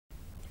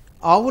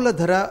ఆవుల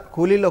ధర,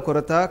 కూలీల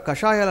కొరత,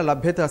 కషాయాల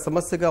లభ్యత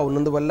సమస్యగా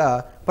ఉన్నందువల్ల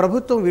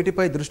ప్రభుత్వం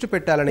వీటిపై దృష్టి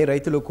పెట్టాలని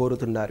రైతులు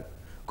కోరుతున్నారు.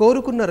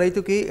 కోరుకున్న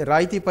రైతుకి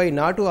రాయితీపై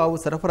నాటు ఆవు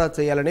సరఫరా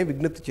చేయాలని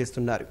విజ్ఞప్తి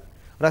చేస్తున్నారు.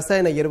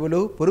 రసాయన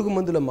ఎరువులు, పురుగు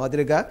మందుల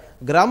మాదిరిగా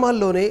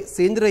గ్రామాల్లోనే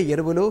సేంద్రియ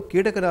ఎరువులు,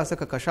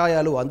 కీటకనాశక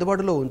కషాయాలు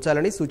అందుబాటులో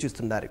ఉంచాలని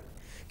సూచిస్తున్నారు.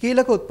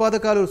 కీలక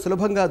ఉత్పాదకాలు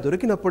సులభంగా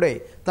దొరికినప్పుడే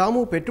తాము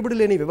పెట్టుబడి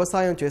లేని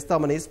వ్యవసాయం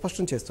చేస్తామని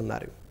స్పష్టం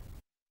చేస్తున్నారు.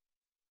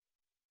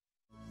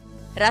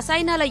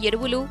 రసాయనాల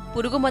ఎరువులు,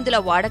 పురుగుమందుల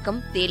వాడకం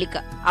తేలిక.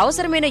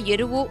 అవసరమైన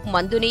ఎరువు,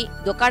 మందుని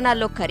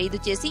దుకాణాల్లో ఖరీదు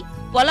చేసి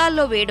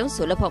పొలాల్లో వేయడం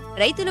సులభం.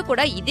 రైతులు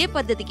కూడా ఇదే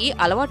పద్ధతికి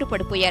అలవాటు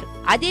పడిపోయారు.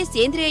 అదే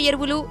సేంద్రియ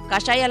ఎరువులు,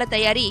 కషాయాల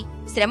తయారీ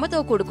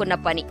శ్రమతో కూడుకున్న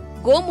పని.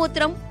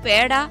 గోమూత్రం,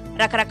 పేడ,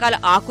 రకరకాల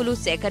ఆకులు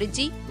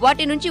సేకరించి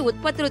వాటి నుంచి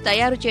ఉత్పత్తులు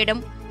తయారు చేయడం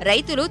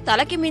రైతులు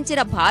తలకి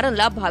మించిన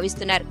భారంలా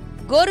భావిస్తున్నారు.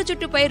 గోరు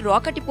చుట్టుపై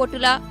రోకటి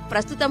పొట్టులా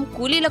ప్రస్తుతం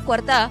కూలీల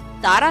కొరత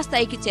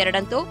తారాస్థాయికి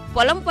చేరడంతో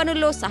పొలం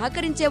పనుల్లో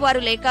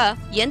సహకరించేవారు లేక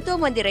ఎంతో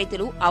మంది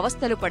రైతులు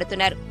అవస్థలు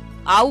పడుతున్నారు.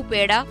 ఆవు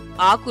పేడ,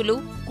 ఆకులు,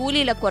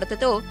 కూలీల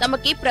కొరతతో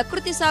తమకి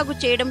ప్రకృతి సాగు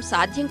చేయడం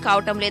సాధ్యం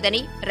కావటం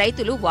లేదని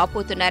రైతులు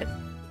వాపోతున్నారు.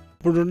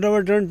 ఇప్పుడు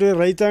ఉన్నటువంటి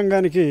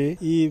రైతాంగానికి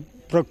ఈ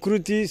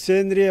ప్రకృతి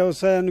సేంద్రియ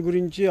వ్యవసాయాన్ని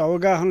గురించి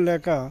అవగాహన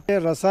లేక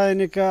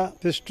రసాయనిక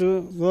పెస్ట్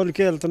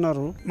జోలికే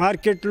వెళ్తున్నారు.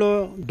 మార్కెట్ లో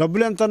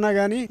డబ్బులు ఎంతన్నా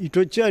గానీ ఇటు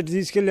వచ్చి అటు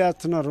తీసుకెళ్లి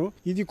వేస్తున్నారు.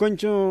 ఇది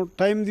కొంచెం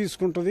టైం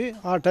తీసుకుంటది.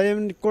 ఆ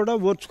టైం కూడా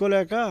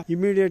ఓర్చుకోలేక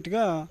ఇమీడియట్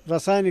గా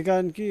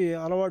రసాయనికానికి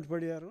అలవాటు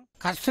పడారు.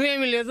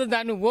 కష్టమేమీ లేదు,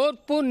 దాన్ని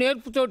ఓర్పు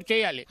నేర్పుతోటి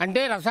చేయాలి.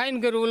 అంటే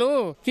రసాయనిక ఎరువులు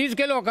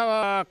తీసుకెళ్లి ఒక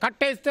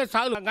కట్టేస్తే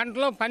చాలు,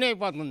 గంటలో పని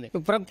అయిపోతుంది.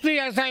 ప్రకృతి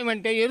వ్యవసాయం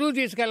అంటే ఎరువు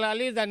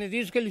తీసుకెళ్లాలి, దాన్ని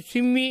తీసుకెళ్లి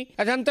సిమ్మి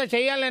అదంతా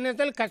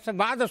చేయాలనేది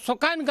బాధ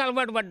సుఖానికి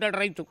అలవాటు పడ్డాడు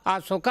రైతు. ఆ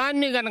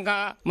సుఖాన్ని గనక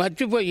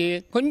మర్చిపోయి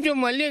కొంచెం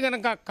మళ్ళీ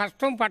గనక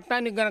కష్టం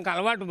పట్టడానికి గనక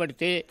అలవాటు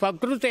పడితే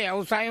ప్రకృతి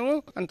వ్యవసాయం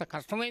అంత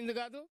కష్టమైంది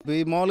కాదు.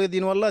 మామూలుగా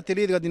దీనివల్ల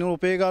తెలియదు కదా, దీని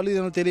ఉపయోగాలు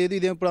దీని తెలియదు.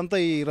 ఇది ఇప్పుడంతా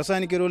ఈ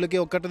రసాయనిక ఎరువులకి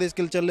ఒక కట్ట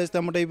తీసుకెళ్లి చల్లేస్తే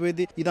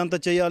అమ్మటైపోయింది. ఇదంతా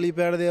చేయాలి,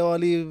 పేడ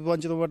తేవాలి,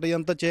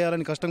 ఇదంతా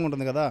చేయాలని కష్టంగా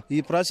ఉంటుంది కదా. ఈ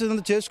ప్రాసెస్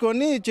అంతా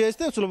చేసుకొని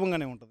చేస్తే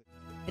సులభంగానే ఉంటుంది.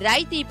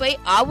 రాయితీపై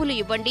ఆవులు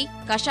ఇవ్వండి,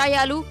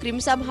 కషాయాలు,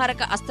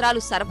 క్రిమిసంహారక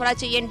అస్త్రాలు సరఫరా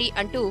చేయండి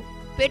అంటూ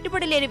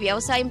పెట్టుబడి లేని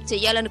వ్యవసాయం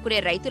చెయ్యాలనుకునే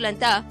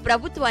రైతులంతా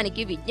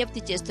ప్రభుత్వానికి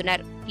విజ్ఞప్తి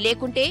చేస్తున్నారు.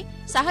 లేకుంటే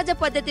సహజ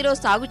పద్ధతిలో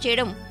సాగు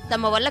చేయడం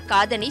తమ వల్ల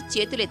కాదని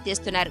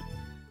చేతులెత్తేస్తున్నారు.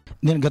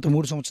 నేను గత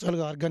 3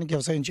 సంవత్సరాలుగా ఆర్గానిక్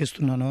వ్యవసాయం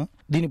చేస్తున్నాను.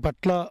 దీని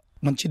పట్ల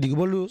మంచి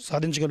దిగుబడులు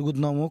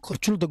సాధించగలుగుతున్నాము.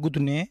 ఖర్చులు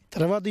తగ్గుతున్నాయి.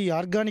 తర్వాత ఈ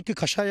ఆర్గానిక్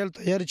కషాయాలు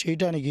తయారు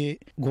చేయడానికి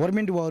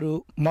గవర్నమెంట్ వారు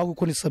మాకు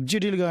కొన్ని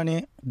సబ్సిడీలు గానీ,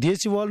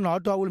 దేశీ వాళ్ళు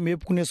నాటు ఆవులు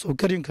మేపుకునే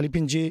సౌకర్యం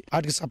కల్పించి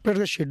వాటికి సపరేట్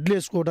గా షెడ్లు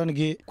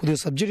వేసుకోవడానికి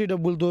కొద్దిగా సబ్సిడీ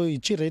డబ్బులతో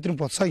ఇచ్చి రైతులను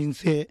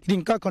ప్రోత్సహిస్తే ఇది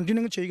ఇంకా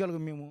కంటిన్యూగా చేయగలం.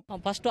 మేము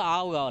ఫస్ట్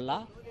ఆవు కావాలా,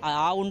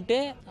 ఆవు ఉంటే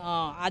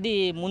అది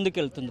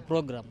ముందుకెళ్తుంది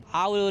ప్రోగ్రామ్.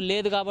 ఆవు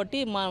లేదు కాబట్టి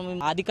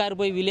మనం అధికారి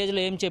పోయి విలేజ్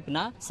లో ఏం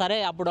చెప్పినా సరే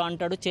అప్పుడు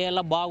అంటాడు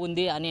చేయాలా,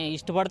 బాగుంది అని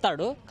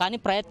ఇష్టపడతాడు. కానీ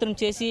ప్రయత్నం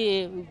చేసి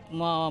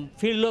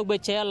ఫీల్డ్ లోకి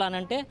పోయి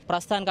చేయాలనంటే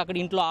ప్రస్తుతానికి అక్కడ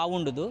ఇంట్లో ఆవు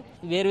ఉండదు.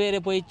 వేరే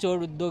పోయి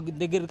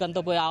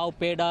దగ్గరికంతా పోయి ఆవు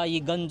పేడ, ఈ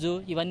గంజు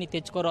ఇవన్నీ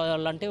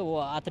తెచ్చుకోవాలంటే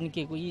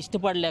అతనికి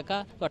ఇష్టపడలేక,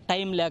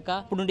 టైం లేక,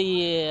 ఇప్పుడు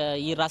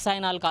ఈ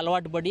రసాయనాలకు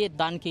అలవాటు పడి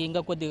దానికి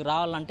ఇంకా కొద్దిగా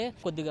రావాలంటే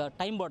కొద్దిగా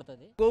టైం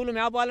పడుతుంది. గోవులు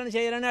మేపాలని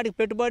చేయాలని అడిగి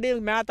పెట్టుబడి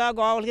మేత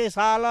గోవులకి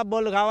చాలా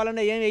బోళ్ళు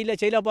కావాలంటే ఏమి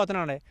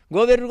చేయలేకపోతున్నాడు.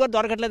 గోవెరువు కూడా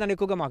దొరకట్లేదండి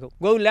ఎక్కువగా మాకు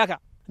గోవులు లేక.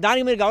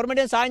 దానికి మీరు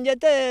గవర్నమెంట్ ఏం సాయం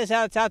చేస్తే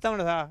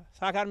చేస్తామండి,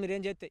 సహకారం మీరు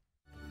ఏం చేస్తే.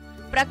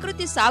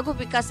 ప్రకృతి సాగు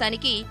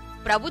వికాసానికి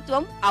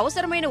ప్రభుత్వం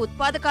అవసరమైన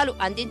ఉత్పాదకాలు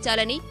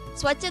అందించాలని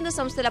స్వచ్ఛంద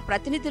సంస్థల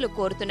ప్రతినిధులు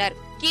కోరుతున్నారు.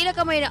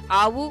 కీలకమైన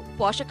ఆవు,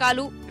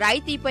 పోషకాలు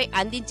రాయితీపై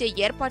అందించే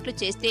ఏర్పాట్లు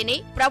చేస్తేనే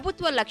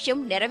ప్రభుత్వ లక్ష్యం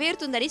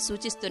నెరవేరుతుందని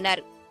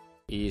సూచిస్తున్నారు.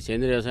 ఈ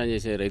సేంద్రియ వ్యవసాయం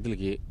చేసే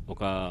రైతులకి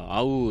ఒక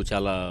ఆవు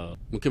చాలా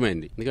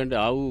ముఖ్యమైనది. ఎందుకంటే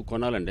ఆవు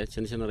కొనాలంటే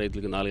చిన్న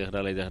రైతులకి 4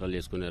 ఎకరాలు 5 ఎకరాలు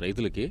చేసుకునే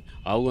రైతులకి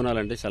ఆవు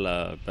కొనాలంటే చాలా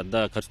పెద్ద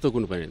ఖర్చుతో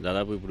కూడిపోయింది.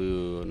 దాదాపు ఇప్పుడు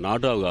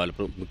నాటు ఆవు కావాలి.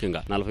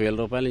 ముఖ్యంగా 40,000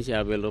 రూపాయల నుంచి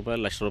 50,000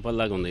 రూపాయలు, 1,00,000 రూపాయల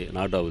దాకా ఉంది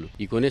నాటు ఆవులు.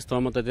 ఈ కొనే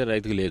స్తోమత అయితే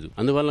రైతుకు లేదు.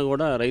 అందువల్ల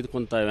కూడా రైతు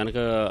కొంత వెనక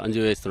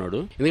అంజు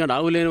వేస్తున్నాడు. ఎందుకంటే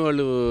ఆవు లేని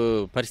వాళ్ళు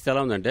పరిస్థితి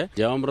ఎలా ఉందంటే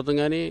జీవామృతం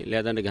గానీ,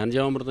 లేదంటే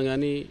ఘనజీవామృతం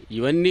గానీ,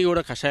 ఇవన్నీ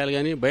కూడా కషాయాలు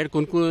గానీ బయట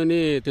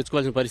కొనుక్కొని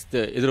తెచ్చుకోవాల్సిన పరిస్థితి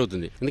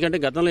ఎదురవుతుంది. ఎందుకంటే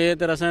గతంలో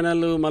ఏదైతే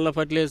రసాయనాలు మళ్ళీ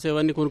ఫర్టిలైజర్స్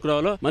ఇవన్నీ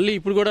కొనుక్కురావాలో మళ్ళీ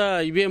ఇప్పుడు కూడా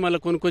ఇవే మళ్ళీ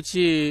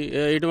కొనుక్కొచ్చి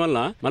వేయడం వల్ల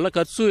మళ్ళీ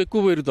ఖర్చు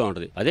ఎక్కువ పెరుగుతూ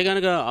ఉంటది. అదే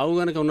కనుక ఆవు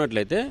కనుక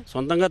ఉన్నట్లయితే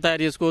సొంతంగా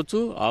తయారు చేసుకోవచ్చు,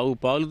 ఆవు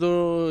పాలుతో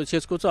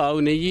చేసుకోవచ్చు, ఆవు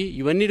నెయ్యి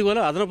ఇవన్నీ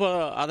కూడా అదనపు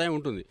ఆదాయం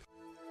ఉంటుంది.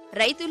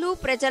 రైతులు,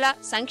 ప్రజల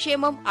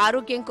సంక్షేమం,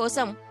 ఆరోగ్యం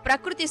కోసం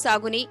ప్రకృతి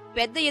సాగుని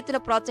పెద్ద ఎత్తున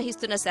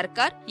ప్రోత్సహిస్తున్న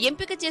సర్కార్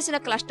ఎంపిక చేసిన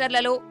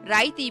క్లస్టర్లలో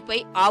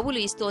రాయితీపై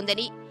ఆవులు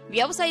ఇస్తోందని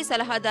వ్యవసాయ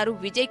సలహాదారు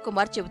విజయ్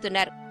కుమార్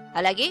చెబుతున్నారు.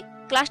 అలాగే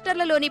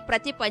క్లస్టర్లలోని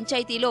ప్రతి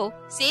పంచాయతీలో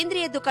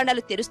సేంద్రియ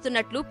దుకాణాలు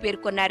తెరుస్తున్నట్లు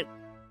పేర్కొన్నారు.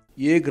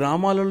 ఏ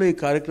గ్రామాలలో ఈ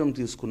కార్యక్రమం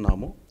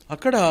తీసుకున్నామో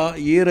అక్కడ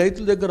ఏ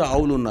రైతుల దగ్గర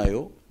ఆవులు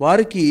ఉన్నాయో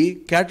వారికి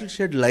క్యాటిల్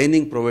షెడ్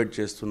లైనింగ్ ప్రొవైడ్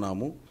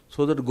చేస్తున్నాము.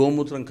 సో దట్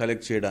గోమూత్రం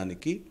కలెక్ట్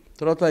చేయడానికి,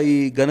 తర్వాత ఈ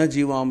ఘన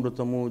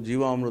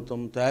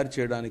జీవామృతం తయారు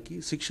చేయడానికి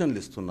శిక్షణలు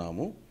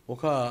ఇస్తున్నాము.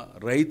 ఒక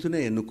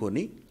రైతునే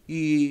ఎన్నుకొని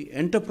ఈ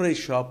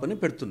ఎంటర్ప్రైజ్ షాప్ అని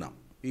పెడుతున్నాం.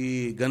 ఈ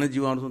ఘన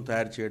జీవామృతం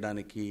తయారు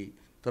చేయడానికి,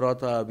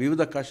 తర్వాత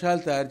వివిధ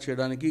కషాయాలు తయారు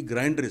చేయడానికి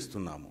గ్రైండర్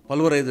ఇస్తున్నాము,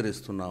 పల్వరైజర్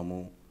ఇస్తున్నాము,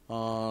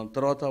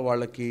 తర్వాత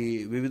వాళ్ళకి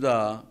వివిధ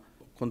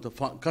కొంత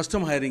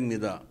కస్టమ్ హైరింగ్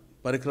మీద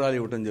పరికరాలు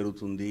ఇవ్వటం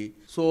జరుగుతుంది.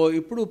 సో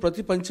ఇప్పుడు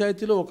ప్రతి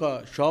పంచాయతీలో ఒక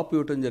షాప్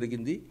ఇవ్వటం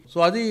జరిగింది. సో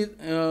అది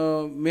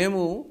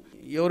మేము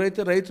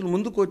ఎవరైతే రైతులు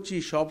ముందుకు వచ్చి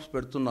షాప్స్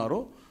పెడుతున్నారో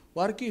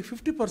వారికి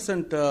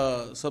 50%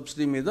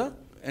 సబ్సిడీ మీద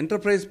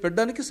ఎంటర్ప్రైజ్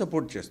పెట్టడానికి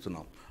సపోర్ట్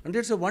చేస్తున్నాం. అంటే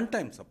ఇట్స్ వన్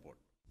టైం సపోర్ట్.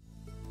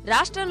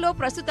 రాష్ట్రంలో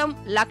ప్రస్తుతం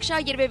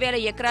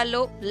 1,20,000 ఎకరాల్లో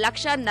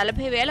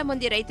 1,40,000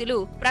 మంది రైతులు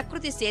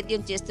ప్రకృతి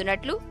సేద్యం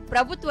చేస్తున్నట్లు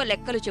ప్రభుత్వ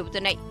లెక్కలు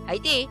చెబుతున్నాయి.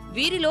 అయితే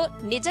వీరిలో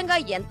నిజంగా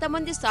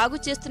ఎంతమంది సాగు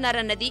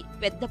చేస్తున్నారన్నది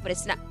పెద్ద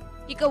ప్రశ్న.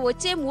 ఇక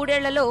వచ్చే 3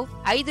 ఏళ్లలో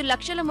 5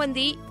 లక్షల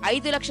మంది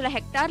 5 లక్షల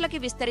హెక్టార్లకి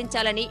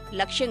విస్తరించాలని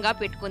లక్ష్యంగా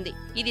పెట్టుకుంది.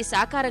 ఇది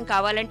సాకారం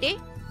కావాలంటే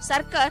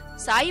సర్కార్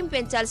సాయం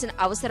పెంచాల్సిన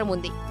అవసరం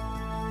ఉంది.